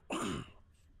yourself.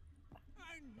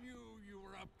 I knew you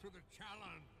were up to the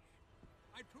challenge.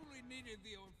 I truly needed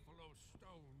the Amphalos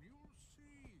stone. You'll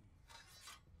see.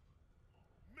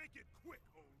 Make it quick,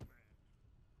 old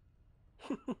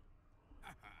man.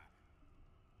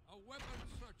 A weapon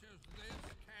such as this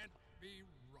can't be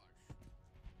rushed.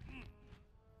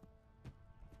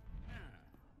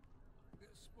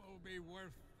 This will be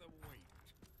worth the wait.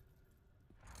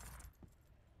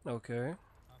 Okay.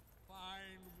 A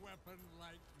fine weapon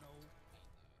like no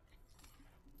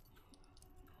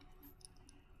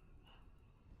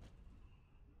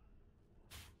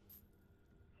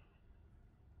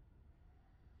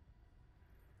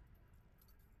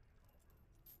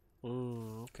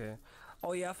Okay.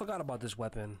 Oh yeah, I forgot about this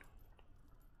weapon.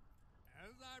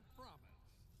 as I promised.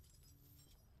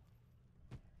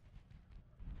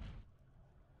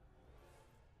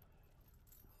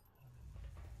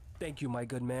 Thank you, my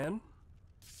good man.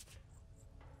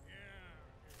 Here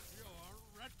is your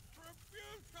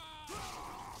retribution!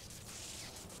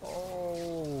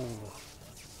 Oh.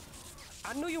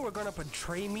 I knew you were gonna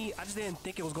betray me. I just didn't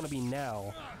think it was gonna be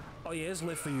now. Oh yeah, it's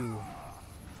lit for you.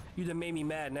 You done made me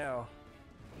mad now.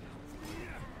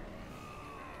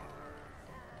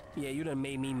 Yeah, you done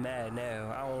made me mad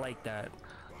now. I don't like that.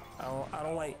 I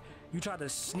don't like you tried to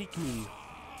sneak me.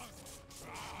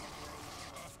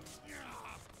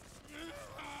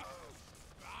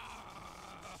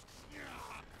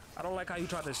 I don't like how you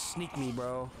tried to sneak me,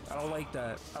 bro. I don't like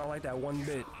that. I don't like that one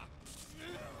bit.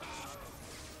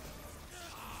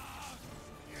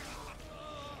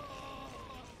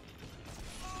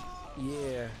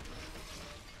 Yeah.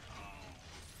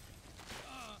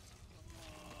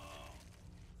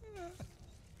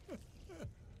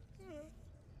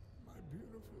 My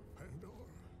beautiful Pandora.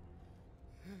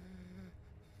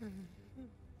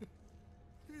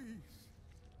 Please,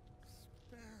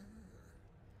 spare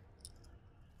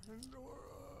Pandora.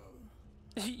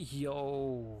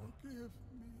 Yo. Give me.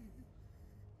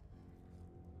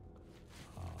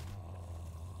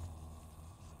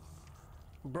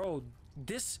 Bro,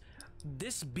 this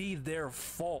be their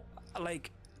fault.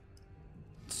 Like,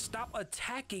 stop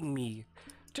attacking me.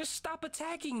 Just stop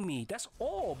attacking me. That's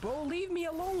all, bro. Leave me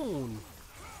alone.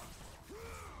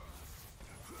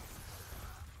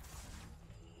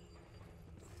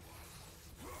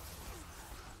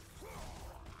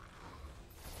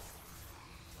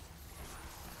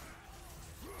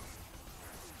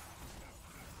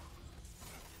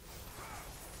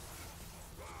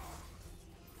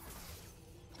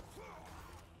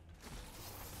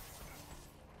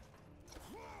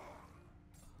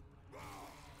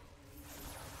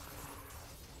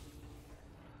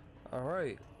 All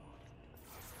right.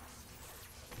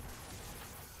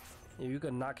 Yeah, you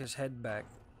can knock his head back.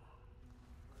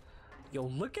 Yo,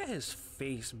 look at his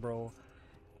face, bro.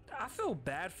 I feel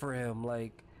bad for him.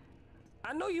 Like,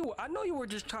 I know you were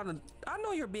just trying to, I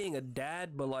know you're being a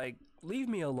dad, but like, leave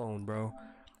me alone, bro.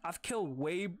 I've killed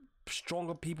way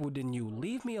stronger people than you.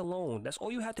 Leave me alone. That's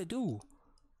all you had to do.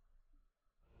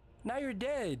 Now you're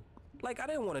dead. Like, I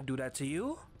didn't want to do that to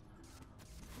you.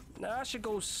 Now I should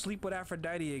go sleep with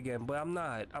Aphrodite again, but I'm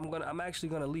not. I'm actually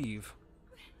gonna leave.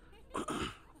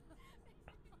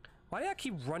 Why do y'all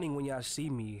keep running when y'all see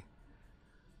me?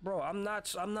 Bro, I'm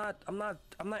not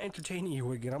entertaining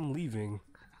you again. I'm leaving.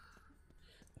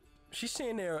 She's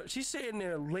sitting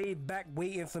there laid back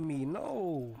waiting for me.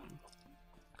 No.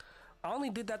 I only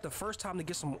did that the first time to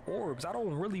get some orbs. I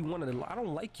don't really want to, I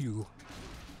don't like you.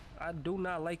 I do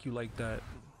not like you like that.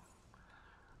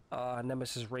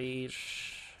 Nemesis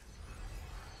Rage.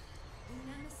 The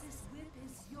Nemesis whip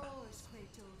is yours,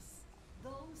 Kratos.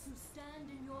 Those who stand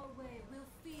in your way will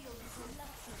feel its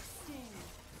electric sting.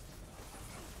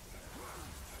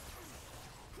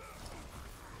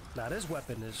 Now this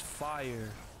weapon is fire.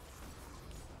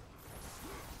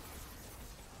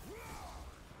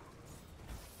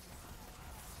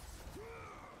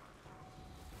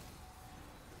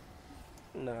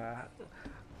 Nah,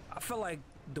 I feel like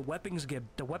the weapons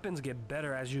get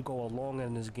better as you go along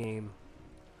in this game.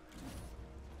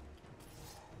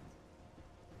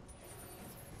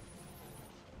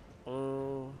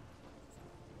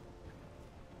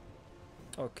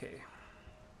 Okay.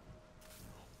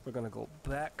 We're gonna go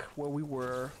back where we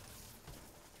were.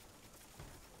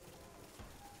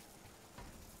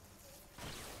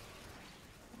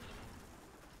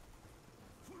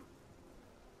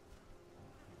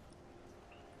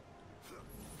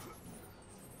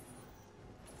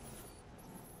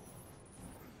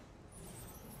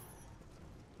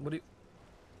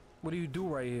 What do you do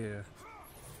right here?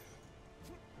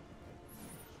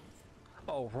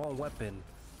 Oh, wrong weapon.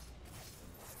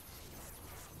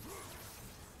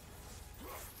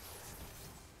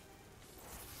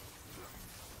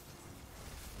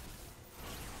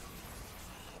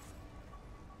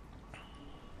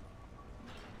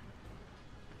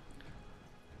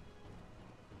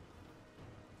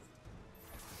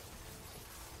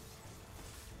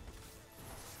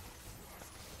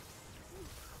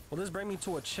 Will this bring me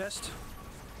to a chest?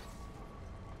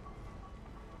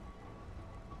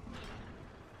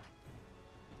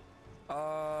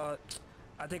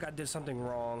 I think I did something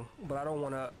wrong, but I don't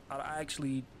want to. I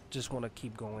actually just want to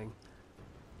keep going.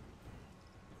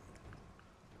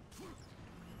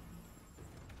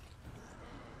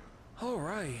 All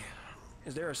right.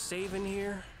 Is there a save in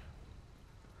here?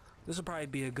 This will probably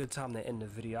be a good time to end the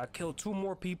video. I killed 2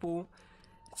 more people.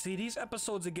 See, these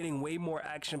episodes are getting way more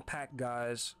action-packed,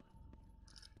 guys.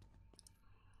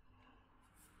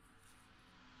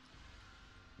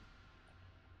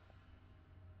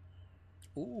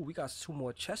 Ooh, we got 2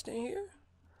 more chests in here.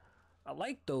 I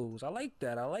like those. I like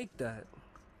that. I like that.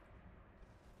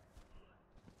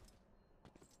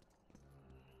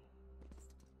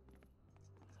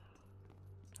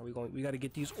 Are we going? We got to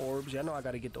get these orbs. Yeah, I know I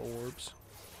got to get the orbs.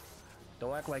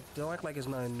 Don't act like it's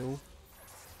nothing new.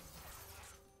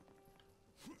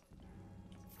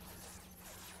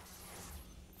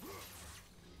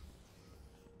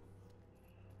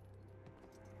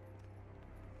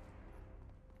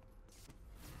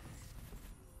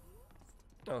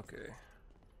 Okay.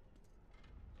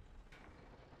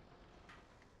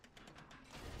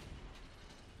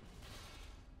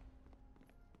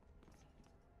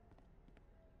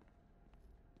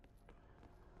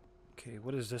 Okay,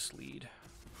 what does this lead?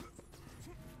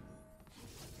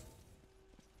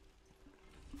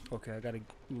 Okay, I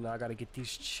gotta get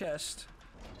these chests.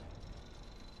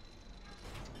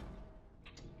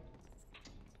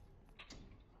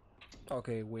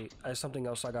 Okay, wait, there's something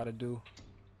else I gotta do.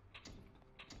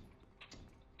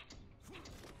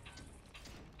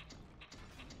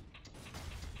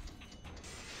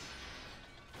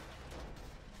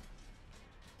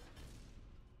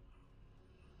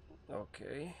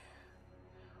 Okay.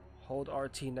 Hold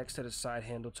RT next to the side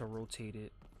handle to rotate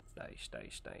it. Nice,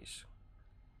 nice, nice.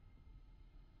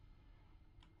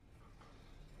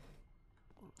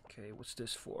 Okay, what's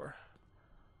this for?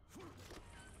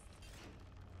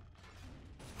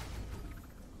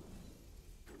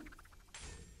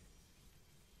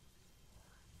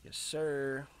 Yes,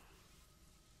 sir.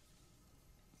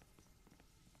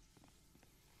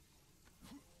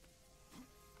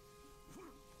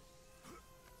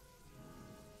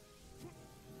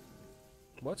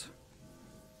 What?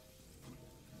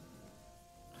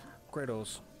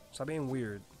 Kratos, stop being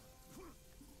weird.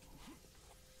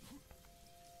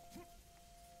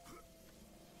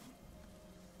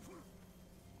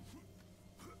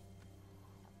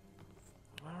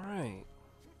 Alright.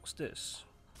 What's this?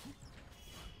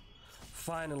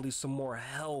 Finally, some more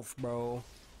health, bro.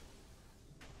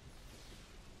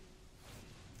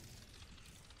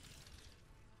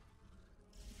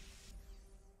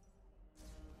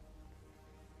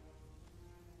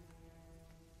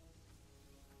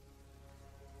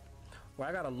 Well,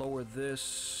 I gotta lower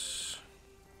this.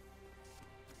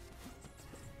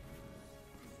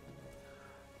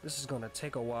 This is gonna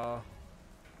take a while.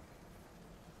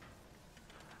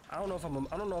 I don't know if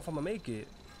I'm gonna make it.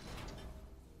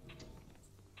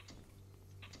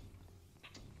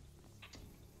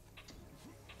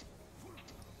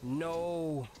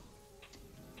 No.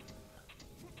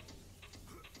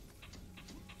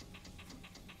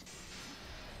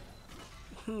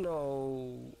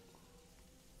 No.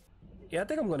 Yeah, I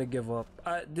think I'm gonna give up.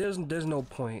 There's no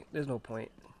point. There's no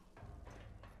point.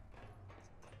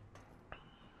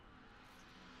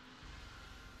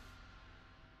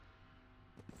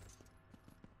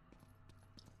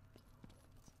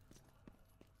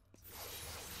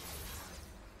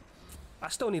 I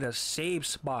still need a save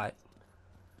spot.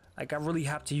 Like, I really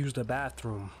have to use the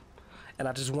bathroom, and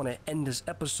I just want to end this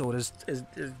episode.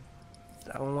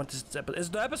 I don't want this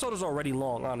episode. The episode is already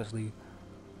long, honestly.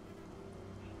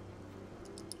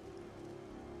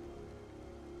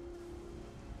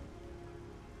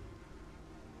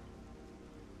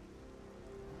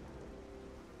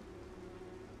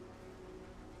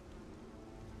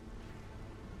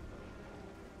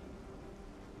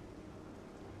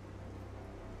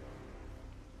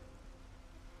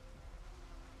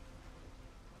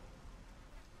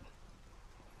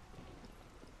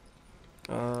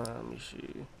 Let me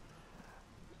see.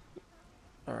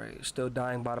 Alright, still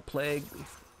dying by the plague.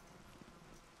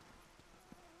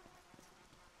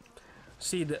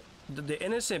 See, the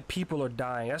innocent people are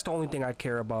dying. That's the only thing I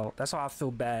care about. That's how I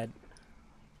feel bad.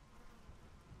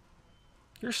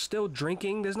 You're still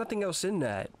drinking? There's nothing else in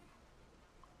that.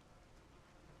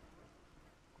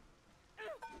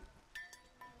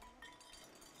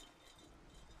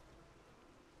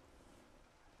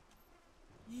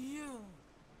 You!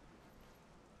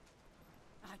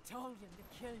 I told him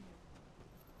to kill you.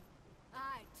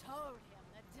 I told him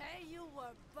the day you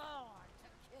were born to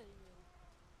kill you.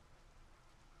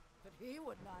 But he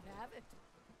would not have it.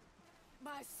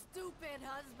 My stupid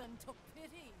husband took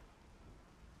pity.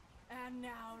 And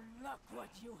now look what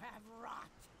you have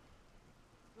wrought.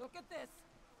 Look at this.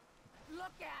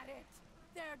 Look at it.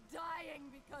 They're dying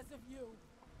because of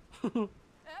you.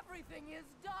 Everything is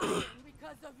dying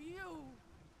because of you.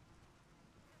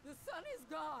 The sun is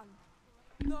gone.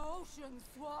 The oceans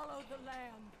swallow the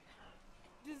land.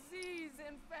 Disease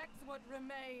infects what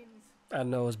remains. I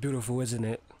know, it's beautiful, isn't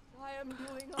it? I am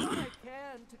doing all I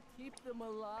can to keep them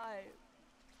alive.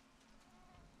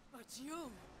 But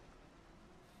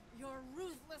your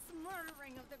ruthless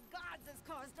murdering of the gods has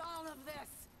caused all of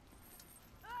this.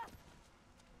 Ah!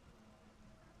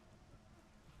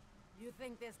 You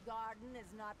think this garden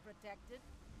is not protected?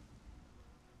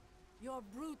 Your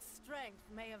brute strength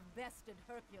may have bested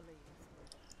Hercules.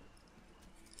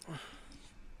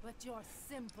 But your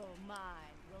simple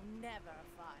mind will never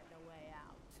find a way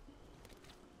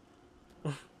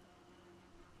out.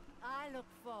 I look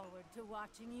forward to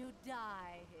watching you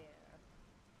die here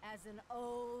as an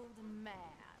old man.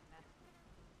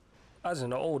 As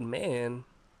an old man?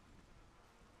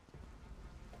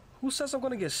 Who says I'm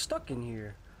gonna get stuck in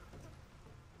here?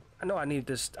 I know I needed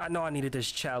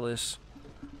this chalice.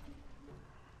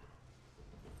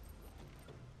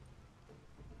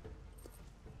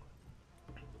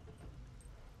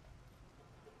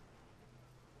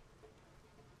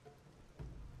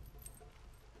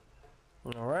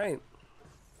 Alright.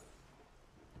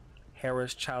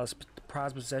 Hera's chalice,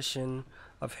 prize possession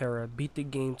of Hera. Beat the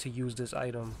game to use this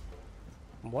item.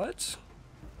 What?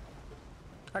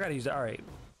 I gotta use it. Alright.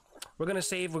 We're gonna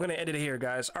save. We're gonna edit it here,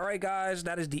 guys. Alright, guys.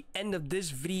 That is the end of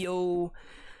this video.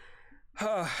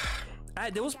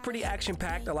 There was pretty action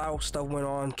packed. A lot of stuff went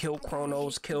on. Killed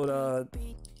Kronos, killed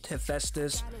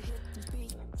Hephaestus.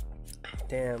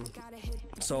 Damn.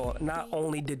 So not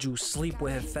only did you sleep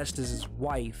with Hephaestus's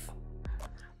wife,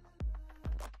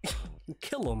 you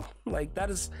kill him. Like that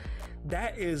is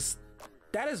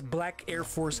Black Air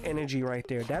Force energy right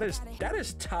there. That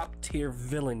is top tier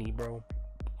villainy, bro.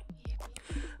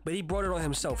 But he brought it on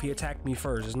himself. He attacked me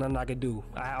first. There's nothing I could do.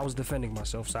 I was defending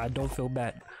myself, so I don't feel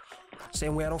bad.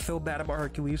 Same way I don't feel bad about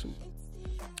Hercules.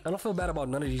 I don't feel bad about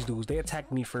none of these dudes. They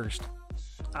attacked me first.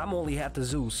 I'm only half the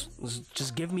Zeus.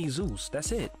 Just give me Zeus.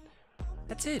 That's it.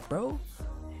 That's it, bro.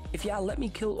 If y'all let me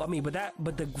kill, I mean,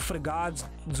 for the gods,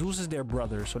 Zeus is their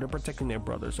brother, so they're protecting their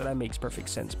brother, so that makes perfect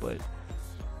sense. But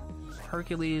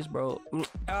Hercules, bro,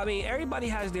 I mean, everybody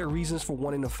has their reasons for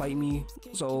wanting to fight me,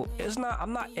 so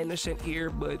I'm not innocent here,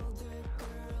 but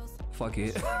fuck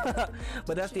it.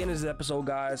 But that's the end of this episode,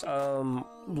 guys.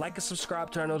 Like and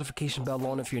subscribe, turn notification bell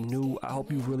on if you're new. I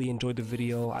hope you really enjoyed the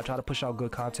video. I try to push out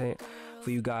good content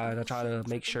for you guys. I try to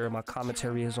make sure my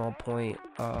commentary is on point.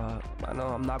 I know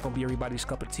I'm not gonna be everybody's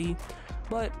cup of tea,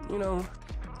 but you know,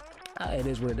 it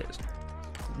is what it is.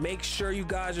 Make sure you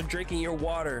guys are drinking your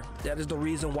water. That is the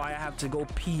reason why I have to go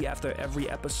pee after every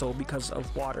episode, because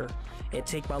of water, and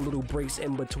take my little breaks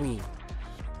in between.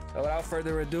 So without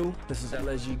further ado, this is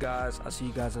LSG, guys. I'll see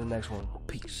you guys in the next one.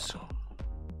 Peace.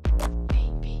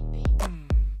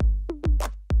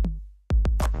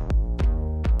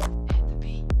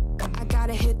 I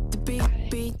gotta hit the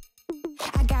beat.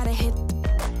 I gotta hit the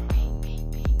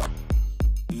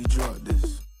You drop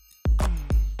this.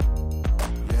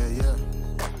 Yeah.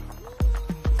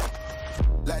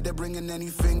 Like they're bringing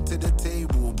anything to the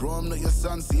table. Bro, I'm not your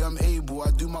son, see I'm able.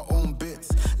 I do my own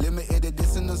bits. Limited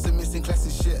edition, some missing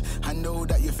classic shit. I know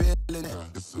that you're feeling it.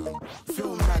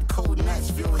 Feel mad, cold nights,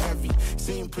 feel heavy.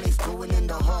 Same place, going in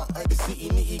the heart of the city.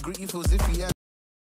 Nitty gritty feels iffy.